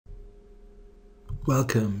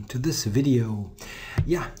Welcome to this video.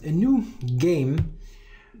 A new game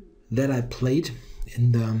that I played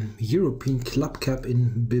in the European Club Cup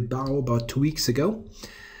in Bilbao about 2 weeks ago.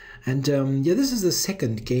 And this is the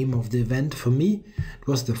second game of the event for me. It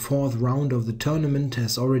was the fourth round of the tournament,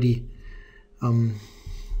 as already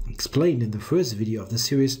explained in the first video of the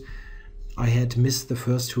series. I had missed the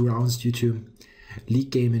first 2 rounds due to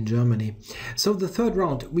league game in Germany. So the third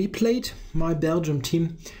round, we played, my Belgium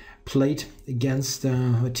team played against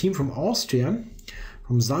a team from Austria,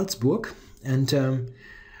 from Salzburg, and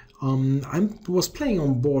I was playing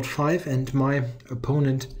on board 5, and my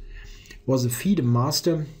opponent was a FIDE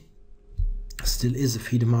master, still is a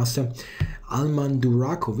FIDE master,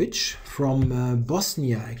 Durakovic from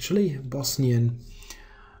Bosnia, actually, Bosnian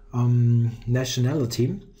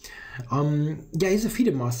nationality. He's a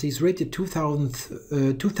FIDE master. He's rated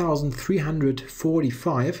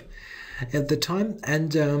 2345 at the time,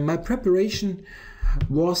 and my preparation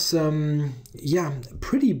was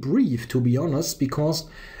pretty brief, to be honest, because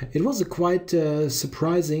it was a quite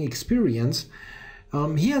surprising experience.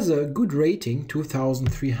 He has a good rating,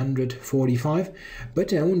 2345,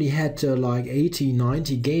 but I only had like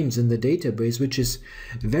 80-90 games in the database, which is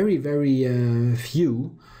very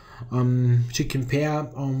few. To compare,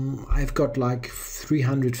 I've got like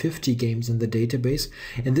 350 games in the database,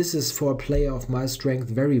 and this is for a player of my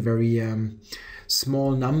strength very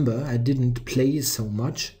small number. I didn't play so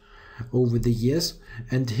much over the years,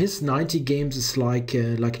 and his 90 games is like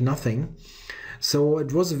nothing. So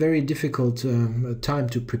it was a very difficult time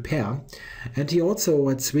to prepare, and he also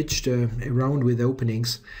had switched around with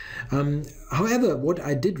openings. However, what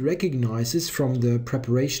I did recognize is from the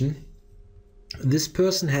preparation, this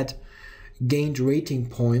person had gained rating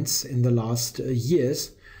points in the last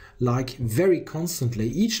years, like very constantly.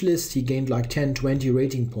 Each list he gained like 10-20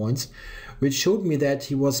 rating points, which showed me that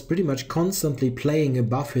he was pretty much constantly playing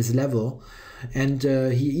above his level. And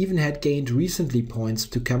he even had gained recently points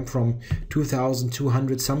to come from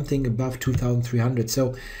 2200 something above 2300.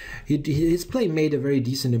 So his play made a very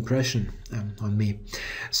decent impression on me.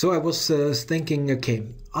 So I was thinking, okay,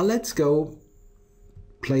 let's go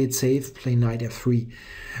play it safe, play knight f3.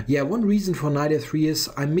 One reason for knight f3 is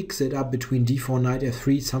I mix it up between d4, knight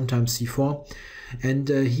f3, sometimes c4. And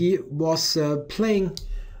he was playing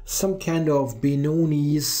some kind of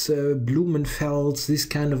Benonis, Blumenfelds, these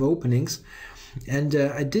kind of openings. And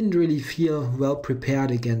I didn't really feel well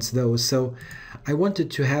prepared against those. So I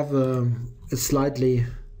wanted to have a slightly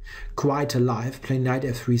quieter life, play knight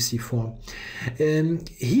f3, c4.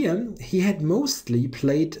 Here he had mostly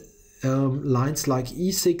played lines like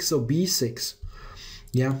e6 or b6,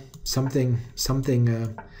 something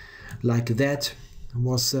like that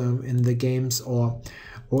was in the games, or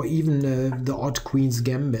even the odd queen's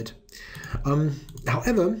gambit.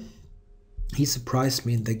 However, he surprised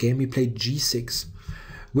me in the game. He played g6,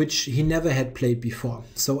 which he never had played before.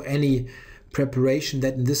 So any preparation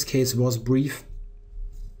that in this case was brief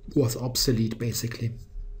was obsolete, basically.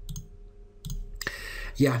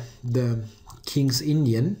 The King's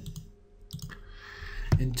Indian.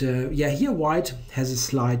 And here white has a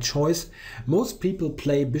slight choice. Most people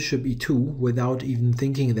play bishop e2 without even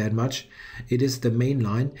thinking that much. It is the main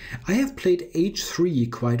line. I have played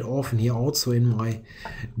h3 quite often here, also in my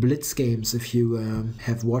blitz games. If you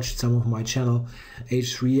have watched some of my channel,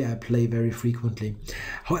 h3 I play very frequently.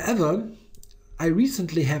 However, I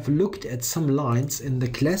recently have looked at some lines in the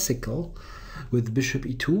classical with bishop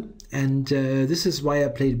e2, and this is why I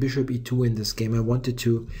played bishop e2 in this game. I wanted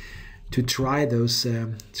to try those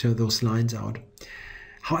lines out.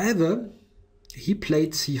 However, he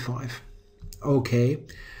played c5. Okay,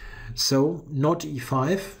 so not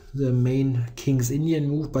e5, the main King's Indian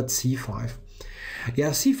move, but c5.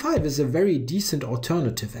 C5 is a very decent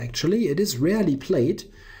alternative, actually. It is rarely played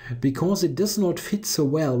because it does not fit so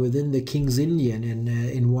well within the King's Indian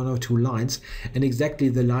in 1 or 2 lines, and exactly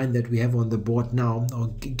the line that we have on the board now, or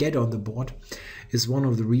get on the board, is one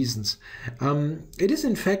of the reasons. It is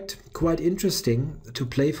in fact quite interesting to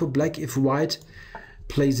play for black. If white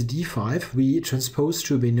plays d5, we transpose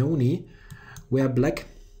to Benoni, where black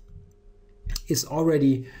is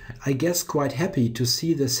already, I guess, quite happy to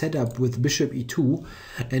see the setup with bishop e2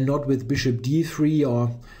 and not with bishop d3,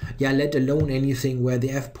 or let alone anything where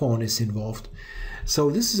the f-pawn is involved. So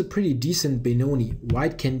this is a pretty decent Benoni.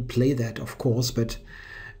 White can play that, of course, but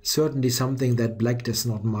certainly something that black does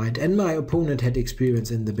not mind. And my opponent had experience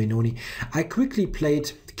in the Benoni. I quickly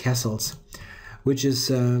played castles, which is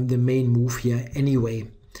the main move here anyway.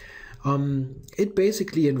 It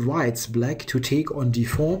basically invites black to take on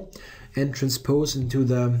d4 and transpose into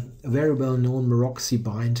the very well-known Maroczy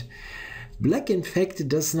bind. Black, in fact,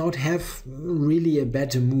 does not have really a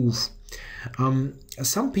better move.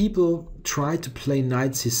 Some people try to play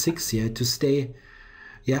knight c6 here to stay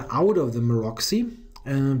out of the Maroczy,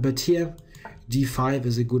 but here d5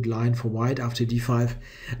 is a good line for white. After d5,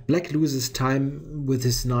 black loses time with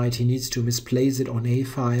his knight. He needs to misplace it on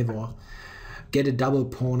a5 or get a double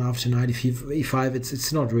pawn after knight e5.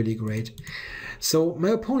 It's not really great. So my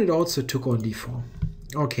opponent also took on d4.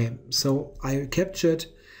 Okay, so I captured.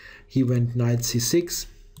 He went knight c6,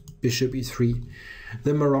 bishop e3.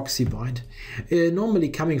 The Maroczy bind. Normally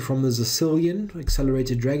coming from the Sicilian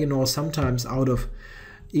accelerated dragon, or sometimes out of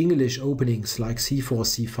English openings like c4,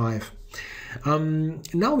 c5.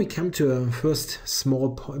 Now we come to a first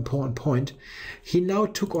small important point. He now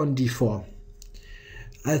took on d4.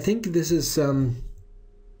 I think this is a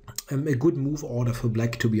good move order for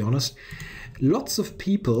black, to be honest. Lots of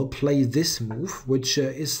people play this move, which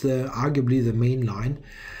is arguably the main line.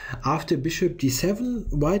 After bishop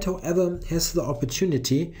d7, white, however, has the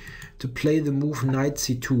opportunity to play the move knight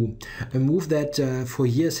c2, a move that for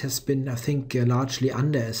years has been, I think, largely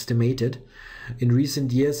underestimated. In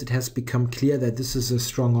recent years, it has become clear that this is a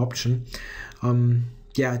strong option.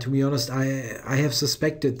 Yeah, to be honest, I have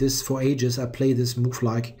suspected this for ages. I play this move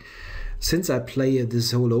since I play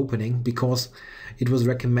this whole opening, because it was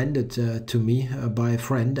recommended to me by a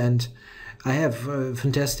friend, and I have a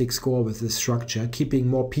fantastic score with this structure, keeping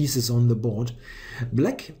more pieces on the board.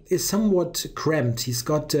 Black is somewhat cramped. He's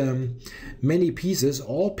got many pieces,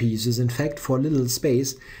 all pieces in fact, for little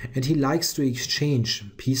space, and he likes to exchange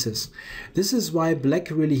pieces. This is why black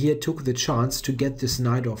really here took the chance to get this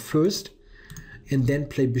knight off first and then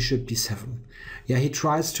play bishop d7. Yeah, he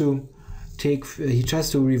tries to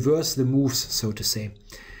reverse the moves, so to say.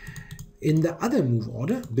 In the other move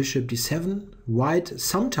order, bishop d7, white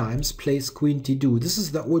sometimes plays queen d2. This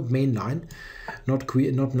is the old main line, not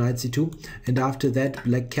knight c2. And after that,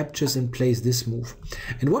 black captures and plays this move.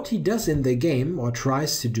 And what he does in the game, or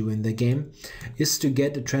tries to do in the game, is to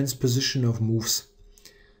get a transposition of moves.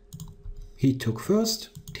 He took first,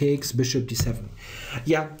 takes bishop d7.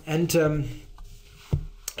 Yeah, and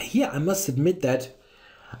here I must admit that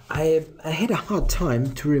I had a hard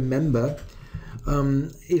time to remember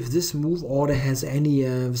if this move order has any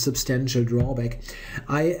substantial drawback.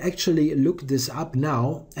 I actually looked this up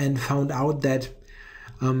now and found out that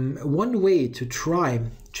one way to try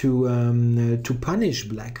to punish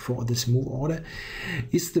black for this move order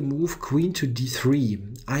is the move queen to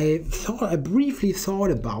d3. I briefly thought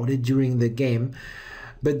about it during the game,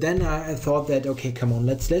 but then I thought that, okay, come on,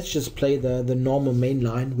 let's just play the normal main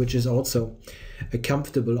line, which is also a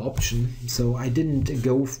comfortable option. So I didn't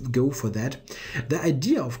go for that. The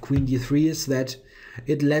idea of queen d3 is that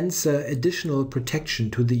it lends additional protection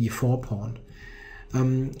to the e4 pawn.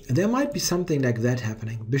 There might be something like that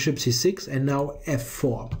happening. Bishop c6 and now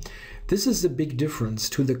f4. This is a big difference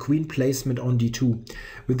to the queen placement on d2.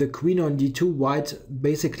 With the queen on d2, white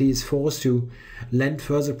basically is forced to lend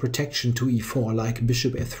further protection to e4, like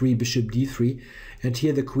bishop f3, bishop d3, and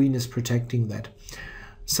here the queen is protecting that.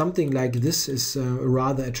 Something like this is a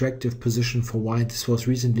rather attractive position for white. This was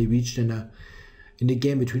recently reached in a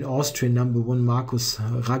game between Austrian #1 Markus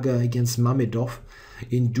Ragger against Mamedov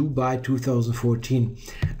in Dubai 2014.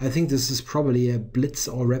 I think this is probably a blitz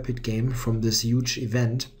or rapid game from this huge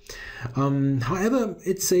event. However,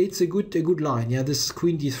 it's a good line. Yeah, this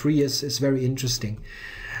queen d3 is very interesting.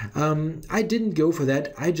 I didn't go for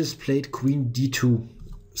that. I just played queen d2,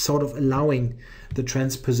 sort of allowing the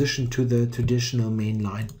transposition to the traditional main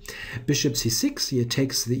line. Bishop c6 here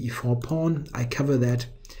takes the e4 pawn. I cover that.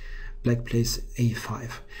 Black plays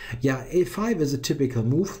a5. Yeah, a5 is a typical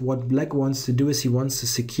move. What black wants to do is he wants to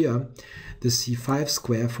secure the c5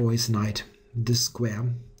 square for his knight. This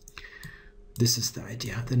square. This is the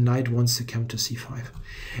idea. The knight wants to come to c5.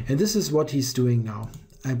 And this is what he's doing now.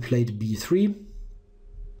 I played b3.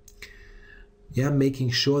 Yeah, making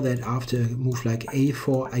sure that after a move like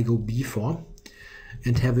a4, I go b4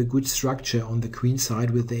 and have a good structure on the queen side,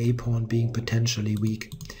 with the a pawn being potentially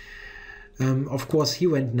weak. Of course, he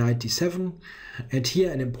went knight d7, and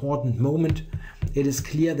here an important moment. It is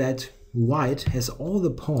clear that white has all the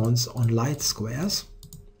pawns on light squares,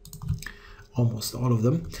 almost all of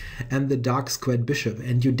them, and the dark squared bishop,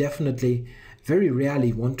 and you definitely very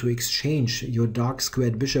rarely want to exchange your dark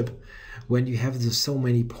squared bishop when you have so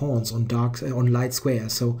many pawns on light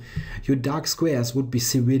squares. So your dark squares would be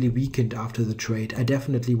severely weakened after the trade. I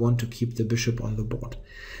definitely want to keep the bishop on the board.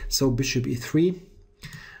 So bishop e3,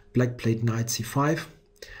 black played knight c5,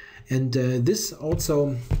 and this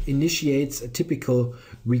also initiates a typical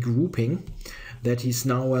regrouping that he's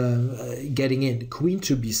now getting in. Queen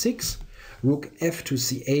to b6, rook f to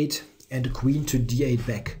c8, and queen to d8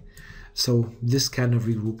 back. So this kind of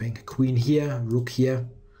regrouping. Queen here, rook here,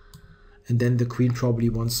 and then the queen probably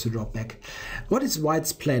wants to drop back. What is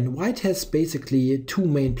White's plan? White has basically two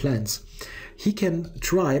main plans. He can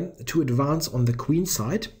try to advance on the queen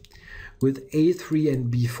side with a3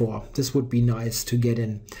 and b4. This would be nice to get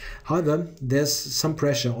in. However, there's some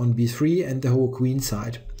pressure on b3 and the whole queen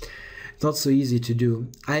side. Not so easy to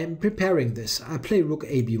do. I am preparing this. I play rook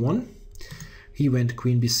a b1. He went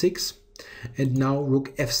queen b6, and now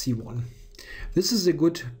rook fc1. This is a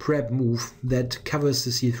good prep move that covers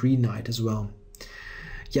the c3 knight as well.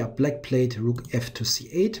 Yeah, black played rook f to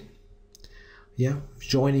c8. Yeah,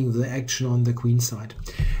 joining the action on the queen side.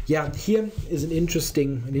 Yeah, here is an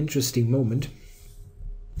interesting moment.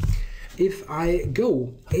 If I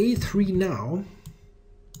go a3 now,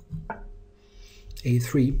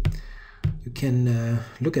 a3, you can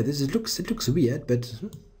look at this. It looks weird, but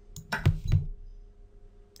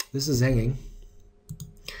this is hanging.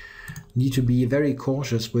 Need to be very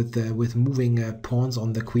cautious with moving pawns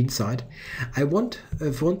on the queen side. I want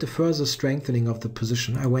a further strengthening of the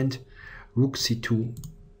position. I went rook c2,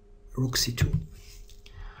 rook c2.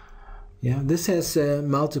 Yeah, this has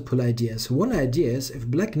multiple ideas. One idea is if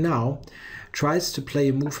black now tries to play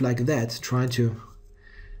a move like that, trying to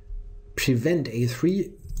prevent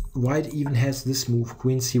a3, white even has this move,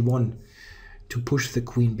 queen c1, to push the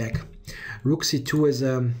queen back. Rook c2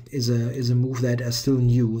 is a move that is still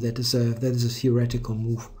new. That is a theoretical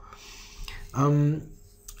move.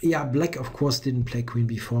 Yeah, black of course didn't play queen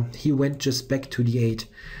b4. He went just back to d8.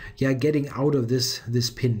 Yeah, getting out of this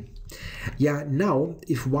pin. Yeah, now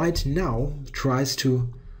if white now tries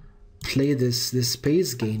to play this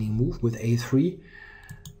space gaining move with a3,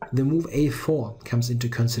 the move a4 comes into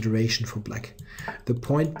consideration for black. The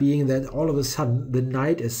point being that all of a sudden the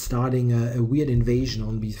knight is starting a weird invasion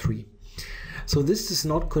on b3. So this does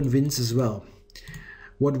not convince as well.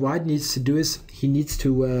 What white needs to do is he needs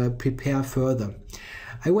to prepare further.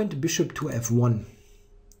 I went bishop to f1.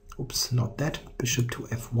 Oops, not that. Bishop to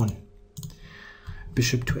f1.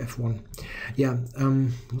 Bishop to f1. Yeah,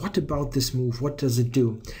 what about this move? What does it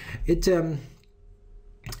do? It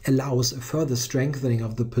allows a further strengthening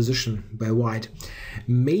of the position by white.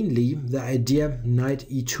 Mainly the idea knight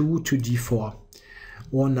e2 to d4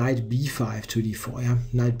 or knight b5 to d4. Yeah,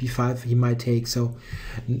 knight b5 he might take. So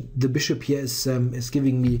the bishop here is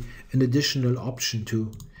giving me an additional option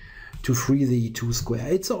to free the e2 square.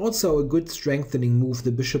 It's also a good strengthening move.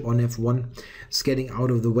 The bishop on f1 is getting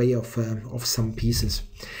out of the way of some pieces.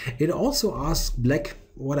 It also asks black,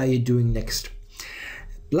 what are you doing next?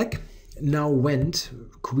 Black now went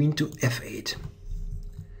queen to f8.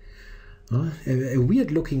 A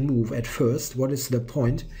weird looking move at first. What is the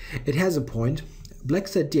point? It has a point.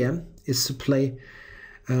 Black's idea is to play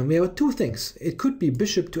we have two things. It could be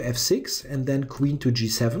bishop to f6 and then queen to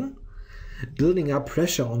g7, building up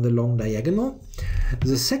pressure on the long diagonal.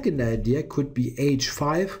 The second idea could be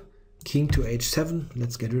h5, king to h7.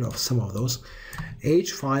 Let's get rid of some of those.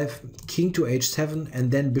 h5, king to h7,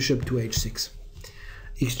 and then bishop to h6.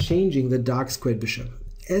 Exchanging the dark squared bishop.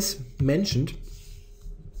 As mentioned,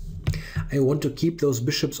 I want to keep those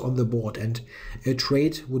bishops on the board, and a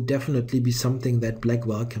trade would definitely be something that black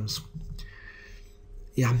welcomes.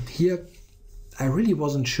 Yeah, here I really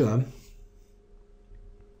wasn't sure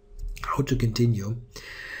how to continue,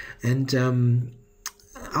 and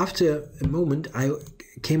after a moment I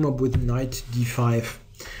came up with knight d5.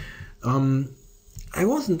 I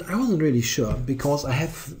wasn't really sure because I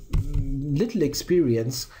have little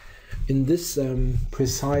experience in this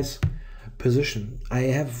precise position. I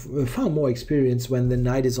have far more experience when the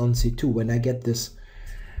knight is on c2, when I get this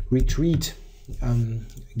retreat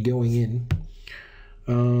going in.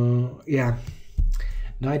 Yeah,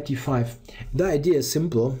 knight d5. The idea is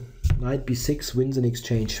simple. Knight b6 wins in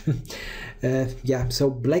exchange. Yeah, so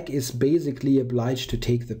black is basically obliged to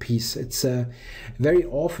take the piece. It's very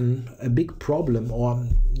often a big problem, or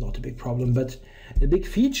not a big problem, but a big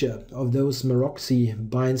feature of those Maroczy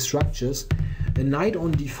bind structures. A knight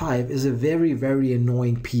on d5 is a very, very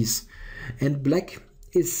annoying piece, and black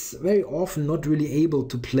is very often not really able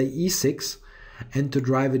to play e6 and to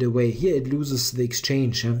drive it away. Here it loses the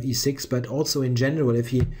exchange, e6, but also in general, if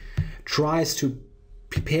he tries to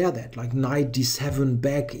prepare that, like knight d7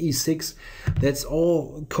 back e6, that's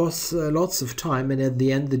all costs lots of time, and at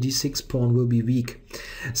the end the d6 pawn will be weak.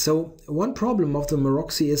 So one problem of the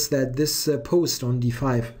Maroczy is that this post on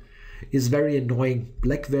d5 is very annoying.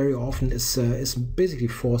 Black very often is basically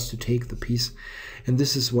forced to take the piece, and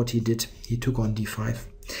this is what he did. He took on d5.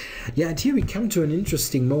 Yeah, and here we come to an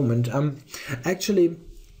interesting moment. Actually,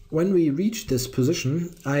 when we reached this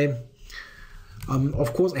position, I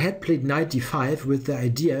Of course, I had played knight d5 with the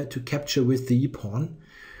idea to capture with the e-pawn,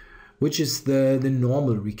 which is the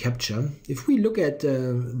normal recapture. If we look at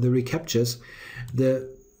the recaptures,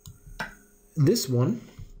 this one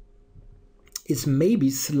is maybe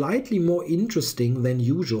slightly more interesting than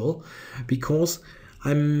usual, because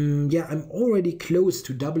I'm already close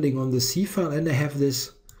to doubling on the c file, and I have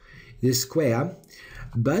this square,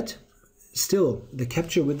 but still the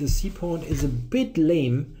capture with the c-pawn is a bit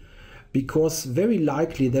lame, because very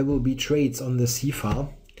likely there will be trades on the c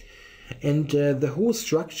file, and the whole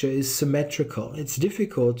structure is symmetrical. It's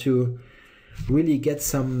difficult to really get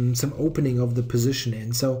some opening of the position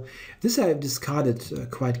in. So this I have discarded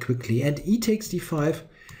quite quickly, and e takes d5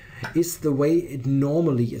 is the way it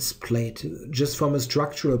normally is played, just from a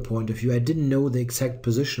structural point of view. I didn't know the exact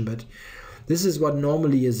position, but this is what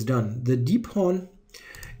normally is done. The d-pawn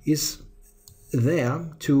is there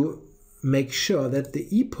to make sure that the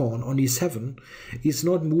e-pawn on e7 is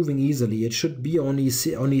not moving easily. It should be on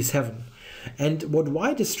e7. And what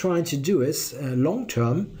white is trying to do is, long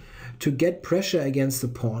term, to get pressure against the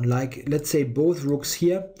pawn, like let's say both rooks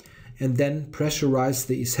here, and then pressurize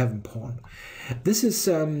the e7 pawn. This is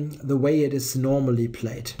the way it is normally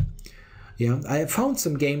played. Yeah, I found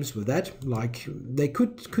some games with that, like they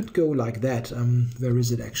could go like that. Where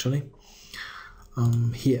is it actually?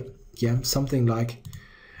 Here, yeah, something like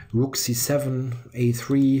rook c7,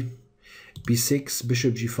 a3, b6,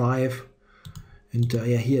 bishop g5, and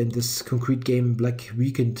yeah, here in this concrete game, black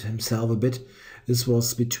weakened himself a bit. This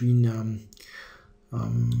was between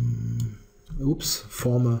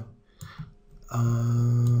former.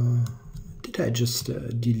 Did I just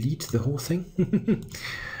delete the whole thing?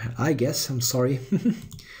 I guess, I'm sorry.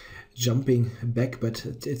 Jumping back, but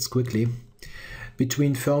it's quickly.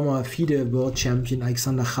 Between former FIDE world champion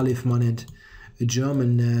Alexander Khalifman and a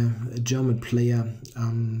German player,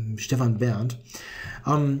 Stefan Berndt.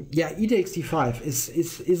 Yeah, e takes d5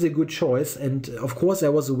 is a good choice, and of course I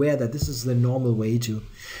was aware that this is the normal way to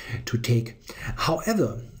take.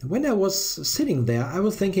 However, when I was sitting there, I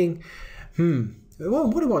was thinking,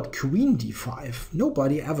 well, what about queen d5?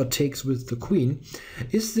 Nobody ever takes with the queen.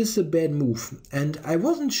 Is this a bad move? And I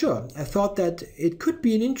wasn't sure. I thought that it could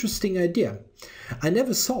be an interesting idea. I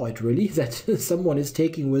never saw it really, that someone is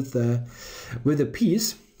taking with a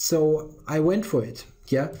piece, so I went for it.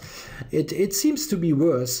 Yeah, it seems to be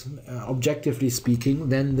worse, objectively speaking,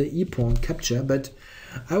 than the e-pawn capture, but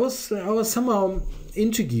I was somehow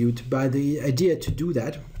intrigued by the idea to do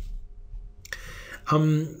that.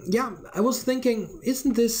 Yeah, I was thinking,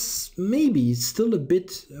 isn't this maybe still a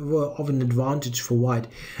bit of an advantage for white?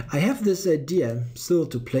 I have this idea still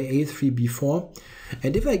to play a3 b4,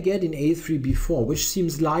 and if I get in a3 b4, which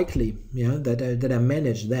seems likely, yeah, that I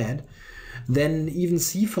manage that, then even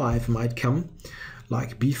c5 might come,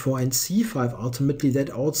 like b4 and c5 ultimately. That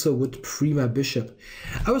also would free my bishop.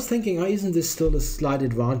 I was thinking, oh, isn't this still a slight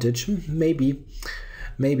advantage? Maybe.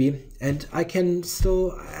 And I can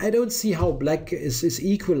still, I don't see how black is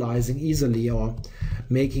equalizing easily or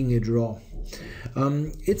making a draw.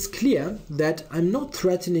 It's clear that I'm not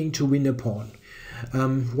threatening to win a pawn.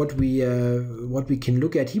 What we can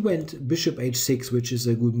look at, he went bishop h6, which is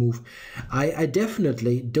a good move. I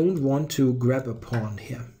definitely don't want to grab a pawn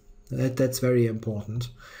here. That's very important.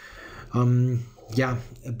 Yeah,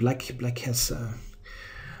 black has,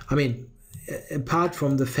 I mean, apart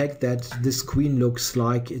from the fact that this queen looks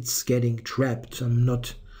like it's getting trapped, I'm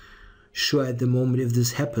not sure at the moment if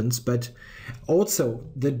this happens, but also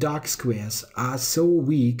the dark squares are so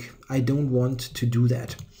weak, I don't want to do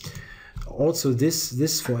that. Also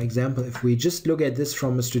this for example, if we just look at this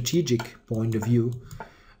from a strategic point of view,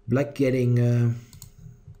 black getting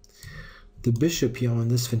the bishop here on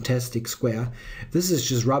this fantastic square, this is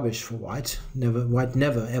just rubbish for white. White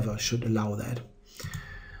never ever should allow that.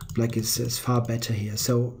 Black is far better here,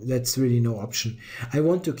 so that's really no option. I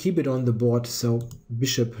want to keep it on the board, so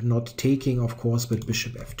bishop not taking, of course, but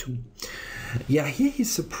bishop f2. Yeah, here he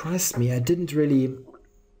surprised me. I didn't really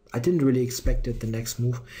expect it, the next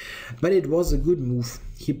move, but it was a good move.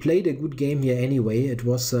 He played a good game here anyway. It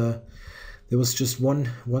was there was just one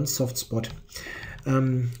soft spot.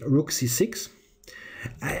 Rook c6.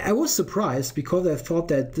 I was surprised because I thought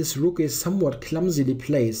that this rook is somewhat clumsily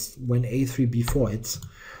placed when a3 b4 hits.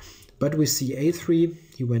 But we see a3,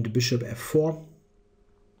 he went bishop f4,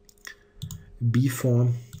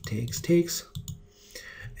 b4, takes,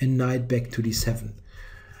 and knight back to d7.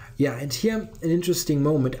 Yeah, and here an interesting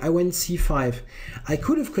moment. I went c5. I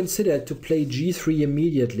could have considered to play g3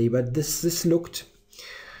 immediately, but this looked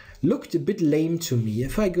a bit lame to me.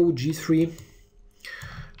 If I go g3,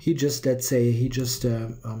 he just, let's say, he just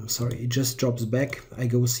drops back. I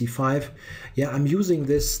go c5. Yeah, I'm using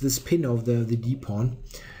this pin of the d pawn,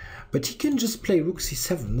 but he can just play rook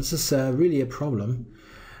c7. This is really a problem.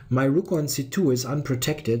 My rook on c2 is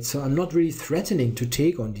unprotected, so I'm not really threatening to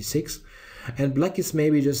take on d6. And black is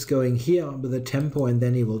maybe just going here with the tempo, and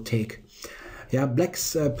then he will take. Yeah,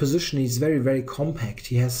 black's position is very, very compact.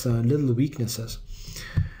 He has little weaknesses.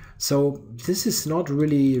 So this is not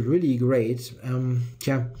really, really great.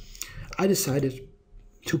 Yeah, I decided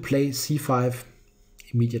to play c5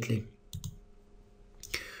 immediately.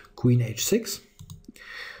 Queen h6,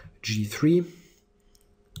 g3,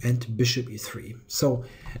 and bishop e3. So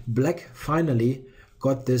black finally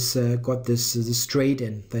got this straight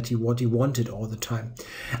in that what he wanted all the time.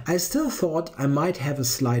 I still thought I might have a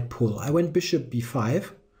slight pull. I went bishop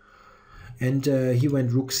b5, and he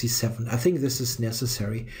went rook c7. I think this is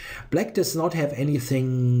necessary. Black does not have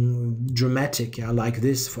anything dramatic, yeah, like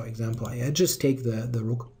this, for example. I just take the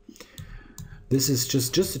rook. This is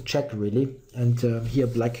just a check, really. And here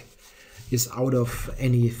black is out of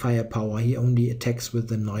any firepower. He only attacks with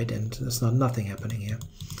the knight, and there's nothing happening here.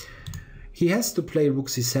 He has to play rook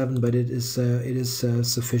c7, but it is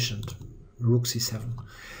sufficient. Rook c7.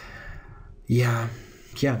 Yeah,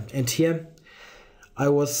 and here I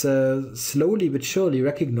was slowly but surely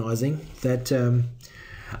recognizing that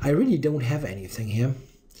I really don't have anything here.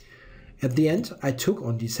 At the end, I took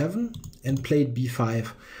on d7 and played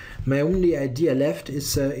b5. My only idea left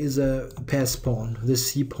is a pass pawn, the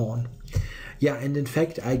c pawn. Yeah, and in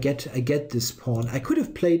fact, I get this pawn. I could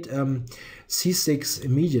have played c6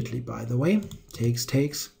 immediately, by the way.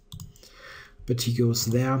 Takes. But he goes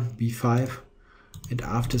there, b5. And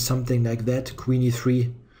after something like that, queen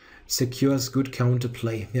e3 secures good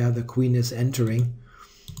counterplay. Yeah, the queen is entering.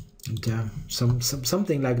 And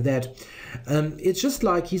something like that. It's just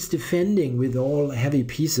like he's defending with all heavy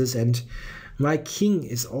pieces, and my king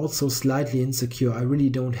is also slightly insecure. I really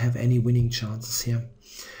don't have any winning chances here.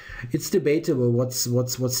 It's debatable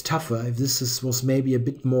what's tougher. If this was maybe a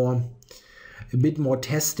bit more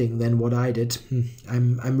testing than what I did.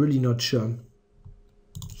 I'm really not sure.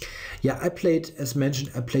 Yeah, I played, as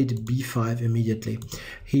mentioned, I played b5 immediately.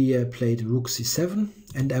 He played rook c7,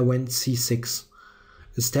 and I went c6,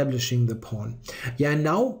 establishing the pawn. Yeah, and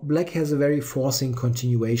now black has a very forcing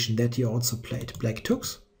continuation that he also played. Black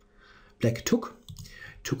took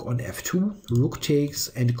on f2, rook takes,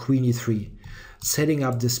 and queen e3. Setting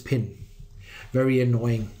up this pin. Very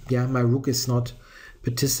annoying. Yeah, my rook is not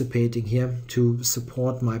participating here to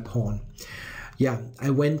support my pawn. Yeah, I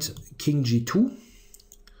went king g2,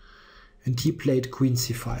 and he played queen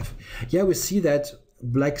c5. Yeah, we see that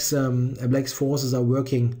black's forces are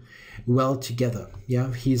working well together.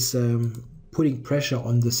 Yeah, he's putting pressure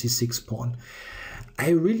on the c6 pawn. I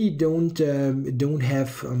really don't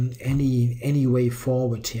have any way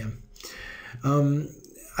forward here.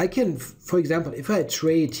 I can, for example, if I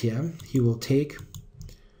trade here, he will take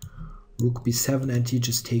rook b7, and he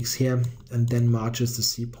just takes here and then marches the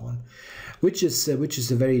c pawn, which is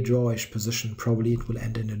a very drawish position. Probably it will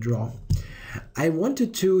end in a draw. I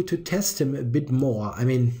wanted to test him a bit more. I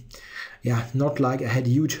mean, yeah, not like I had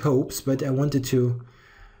huge hopes, but I wanted to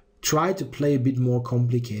try to play a bit more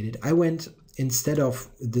complicated. I went, instead of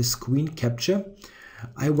this queen capture,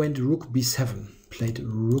 I went rook b7, played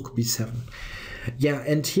rook b7. Yeah,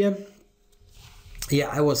 and here, yeah,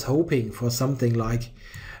 I was hoping for something like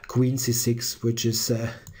queen c6, which is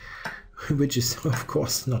of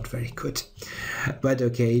course not very good. But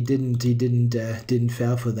okay, he didn't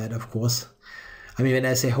fall for that, of course. I mean, when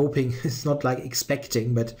I say hoping, it's not like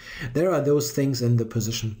expecting, but there are those things in the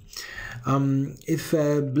position. If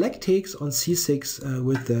black takes on c6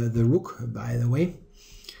 with the rook, by the way,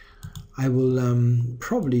 I will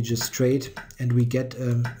probably just trade, and we get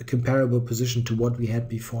a comparable position to what we had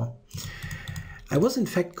before. I was in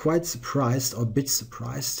fact quite surprised, or a bit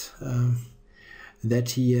surprised, that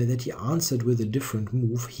he answered with a different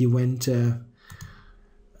move. He went rook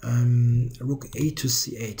a to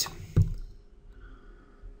c8.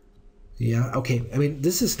 Yeah, okay. I mean,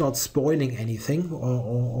 this is not spoiling anything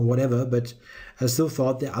or whatever, but I still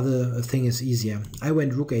thought the other thing is easier. I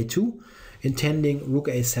went rook a2, intending rook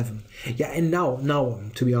a7. Yeah, and now,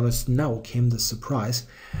 to be honest, now came the surprise.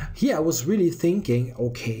 Here I was really thinking,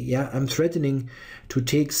 okay, yeah, I'm threatening to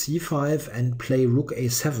take c5 and play rook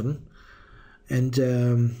a7. And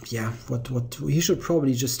yeah, what he should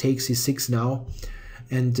probably just take c6 now,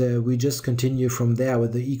 and we just continue from there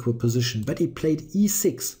with the equal position. But he played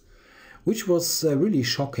e6, which was really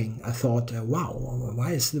shocking. I thought, wow,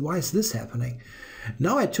 why is this happening?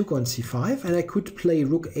 Now I took on c5 and I could play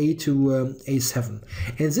rook a to a7.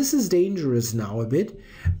 And this is dangerous now a bit.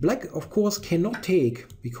 Black, of course, cannot take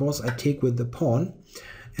because I take with the pawn.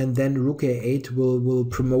 And then rook a8 will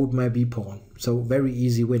promote my b pawn. So very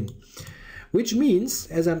easy win. Which means,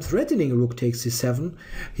 as I'm threatening rook takes c7,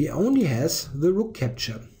 he only has the rook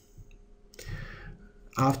capture.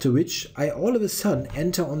 After which I all of a sudden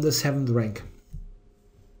enter on the 7th rank.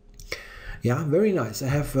 Yeah, very nice. I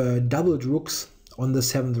have doubled rooks on the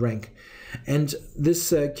 7th rank. And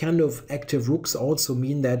this kind of active rooks also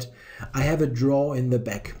mean that I have a draw in the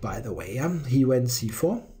back, by the way. Yeah? He went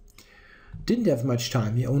c4. Didn't have much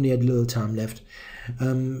time. He only had little time left.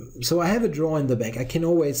 So I have a draw in the back. I can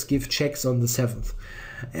always give checks on the 7th.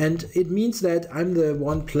 And it means that I'm the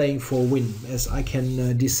one playing for a win, as I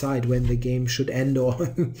can decide when the game should end or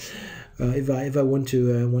if I want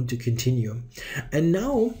to continue. And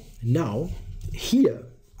now here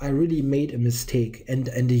I really made a mistake, and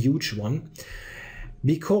a huge one,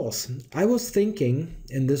 because I was thinking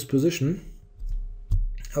in this position,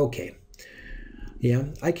 okay, yeah,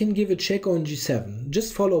 I can give a check on g7.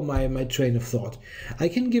 Just follow my train of thought. I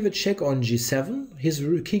can give a check on g7. His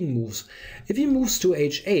king moves. If he moves to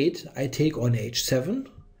h8, I take on h7,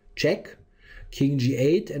 check, king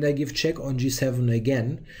g8, and I give check on g7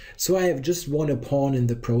 again. So I have just won a pawn in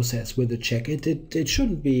the process with a check. It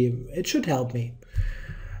shouldn't be. It should help me.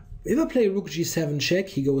 If I play rook g7 check,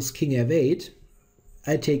 he goes king f8.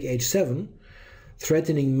 I take h7,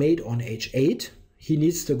 threatening mate on h8. He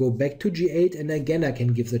needs to go back to g8, and again I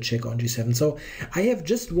can give the check on g7. So I have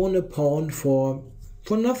just won a pawn for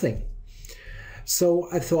nothing. So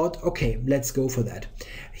I thought, okay, let's go for that.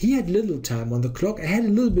 He had little time on the clock. I had a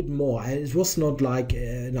little bit more. It was not like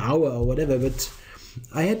an hour or whatever, but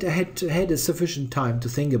I had a sufficient time to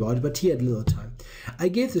think about it, but he had little time. I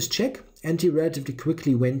gave this check, and he relatively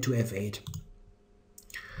quickly went to f8.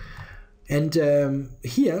 And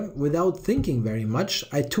here, without thinking very much,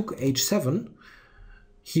 I took h7.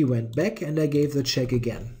 He went back and I gave the check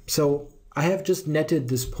again. So I have just netted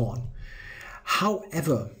this pawn.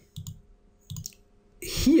 However,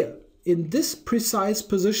 here in this precise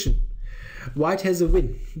position, white has a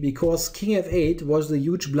win because king f8 was the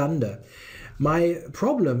huge blunder. My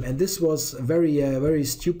problem, and this was a very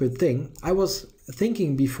stupid thing, I was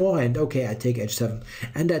thinking beforehand, okay, I take h7,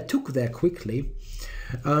 and I took that quickly.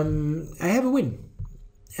 I have a win,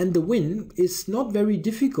 and the win is not very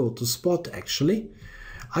difficult to spot actually.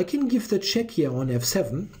 I can give the check here on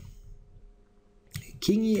f7,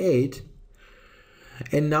 king e8,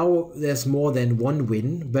 and now there's more than one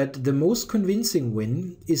win, but the most convincing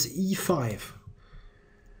win is e5.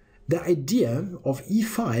 The idea of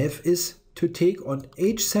e5 is to take on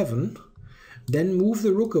h7, then move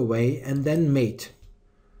the rook away, and then mate.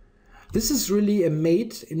 This is really a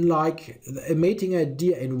mate in like a mating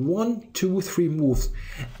idea in 1, 2, 3 moves,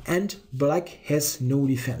 and black has no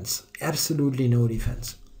defense, absolutely no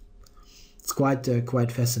defense. It's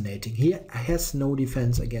quite fascinating. He has no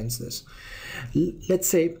defense against this. Let's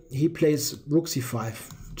say he plays rook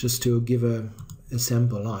c5, just to give a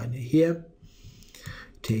sample line. Here,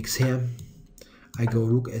 takes here, I go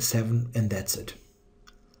rook a7, and that's it.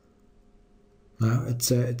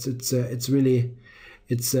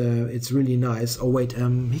 It's really nice. Oh wait,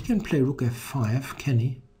 he can play rook f5, can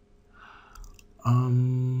he?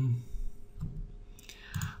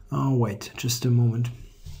 Oh wait, just a moment.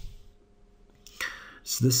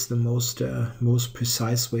 Is this the most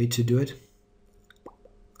precise way to do it?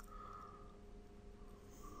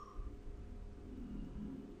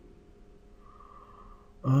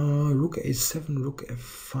 Rook a7, rook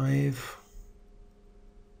f5.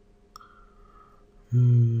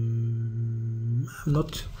 I'm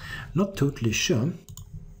not totally sure.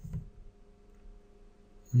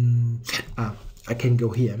 I can go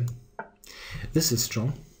here. This is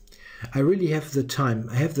strong. I really have the time.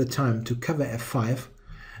 I have the time to cover f5,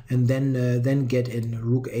 and then get in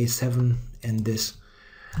rook a7 and this.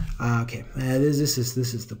 Okay, this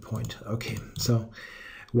is the point. Okay, so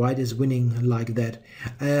white is winning like that.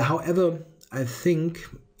 However, I think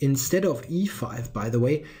instead of e5, by the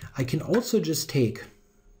way, I can also just take.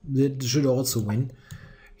 That should also win.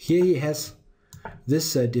 Here he has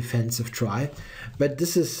this defensive try, but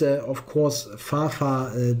this is of course far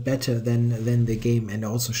better than the game, and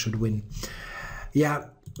also should win. Yeah,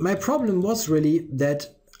 my problem was really that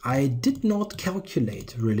I did not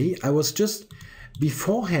calculate really. I was just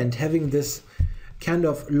beforehand having this kind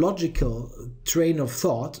of logical train of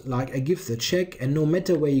thought, like I give the check and no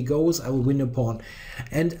matter where he goes I will win a pawn.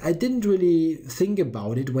 And I didn't really think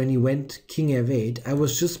about it when he went king f8. I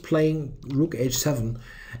was just playing rook h7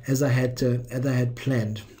 as I had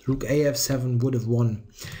planned. Rook af7 would have won.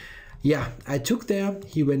 Yeah, I took there,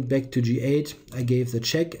 he went back to g8, I gave the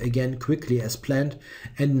check again quickly as planned,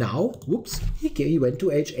 and now, whoops, he went to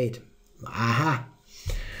h8. Aha!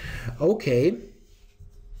 Okay.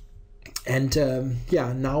 And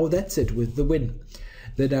yeah, now that's it with the win,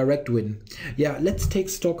 the direct win. Yeah, let's take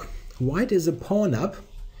stock. White is a pawn up,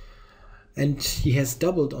 and he has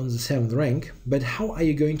doubled on the 7th rank, but how are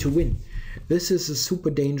you going to win? This is a super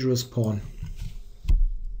dangerous pawn.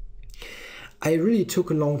 I really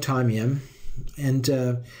took a long time here, and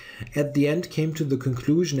at the end came to the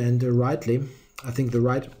conclusion, and rightly, I think the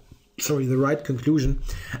right conclusion,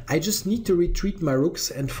 I just need to retreat my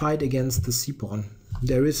rooks and fight against the c-pawn.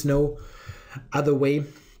 There is no other way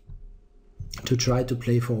to try to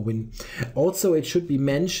play for a win. Also, it should be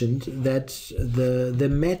mentioned that the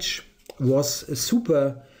match was a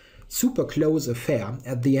super close affair.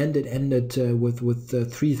 At the end, it ended with the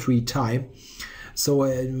 3-3 tie. So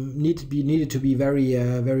needed to be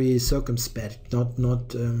very circumspect,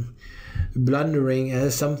 not blundering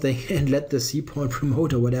something and let the c-pawn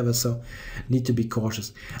promote or whatever. So need to be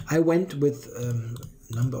cautious. I went with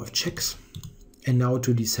number of checks, and now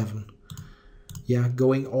to d7. Yeah,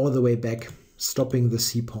 going all the way back, stopping the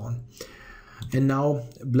c-pawn. And now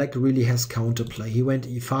black really has counterplay. He went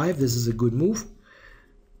e5. This is a good move.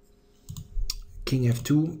 King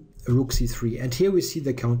f2. Rook c3, and here we see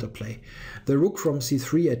the counterplay. The rook from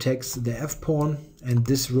c3 attacks the f-pawn, and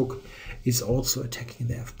this rook is also attacking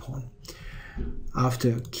the f-pawn.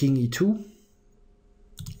 After king e2,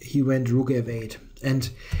 he went rook f8,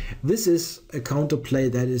 and this is a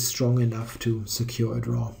counterplay that is strong enough to secure a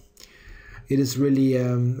draw. It is really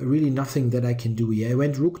really nothing that I can do here. I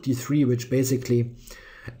went rook d3, which basically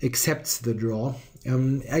accepts the draw.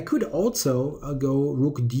 I could also go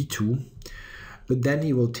rook d2, but then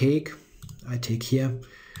he will take, I take here.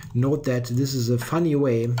 Note that this is a funny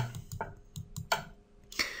way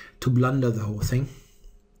to blunder the whole thing.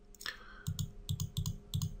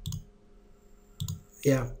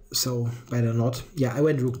 Yeah, so better not. Yeah, I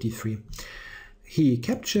went rook d3. He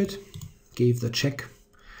captured, gave the check.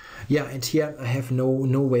 Yeah, and here I have no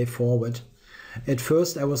way forward. At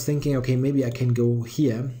first I was thinking, okay, maybe I can go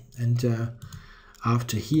here, and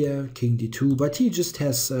after here, king d2, but he just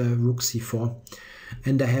has rook c4,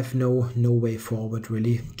 and I have no way forward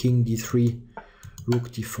really. King d3,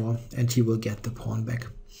 rook d4, and he will get the pawn back.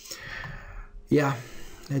 Yeah,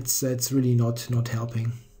 that's really not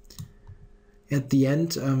helping. At the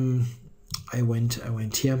end, I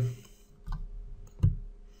went here.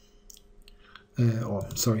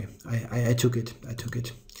 Sorry, I took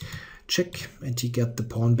it. Check, and he got the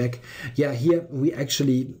pawn back. Yeah, here we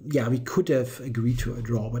actually, yeah, we could have agreed to a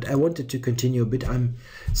draw, but I wanted to continue a bit. I'm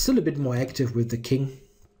still a bit more active with the king,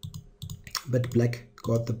 but black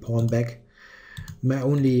got the pawn back. My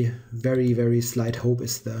only very slight hope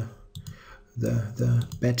is the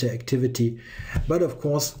better activity, but of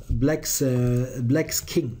course black's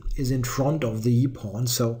king is in front of the e-pawn,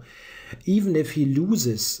 so even if he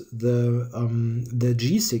loses the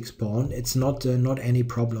g6 pawn, it's not any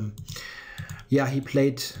problem. Yeah, he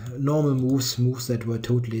played normal moves that were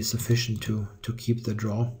totally sufficient to keep the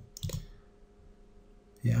draw.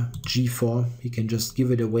 Yeah, g4, he can just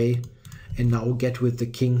give it away and now get with the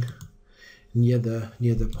king near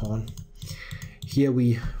the pawn. Here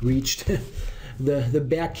we reached the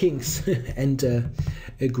bare kings and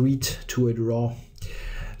agreed to a draw.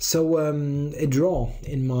 So a draw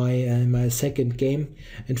in my second game.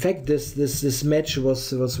 In fact, this match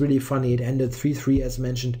was really funny. It ended 3-3 as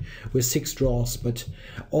mentioned with 6 draws, but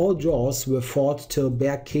all draws were fought till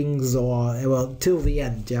bare kings, or well, till the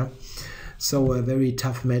end. Yeah. So a very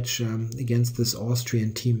tough match against this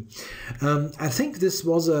Austrian team. I think this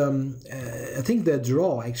was I think the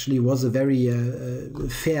draw actually was a very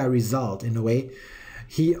fair result in a way.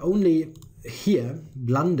 He only here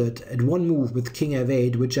blundered at one move with king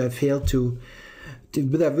f8, which I failed to take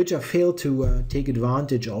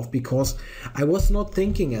advantage of, because I was not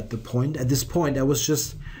thinking at this point. I was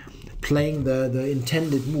just playing the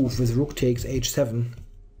intended move with rook takes h7,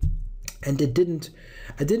 and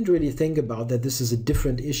I didn't really think about that this is a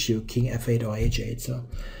different issue, king f8 or h8. So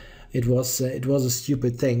it was a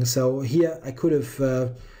stupid thing. So here I could have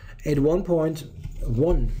at one point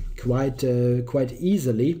won quite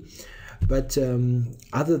easily. But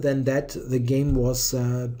other than that, the game was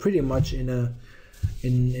pretty much in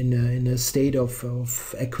in a state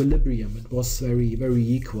of equilibrium. It was very, very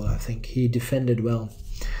equal. I think he defended well.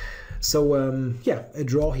 So yeah, a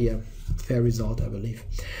draw here. Fair result, I believe.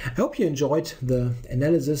 I hope you enjoyed the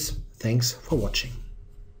analysis. Thanks for watching.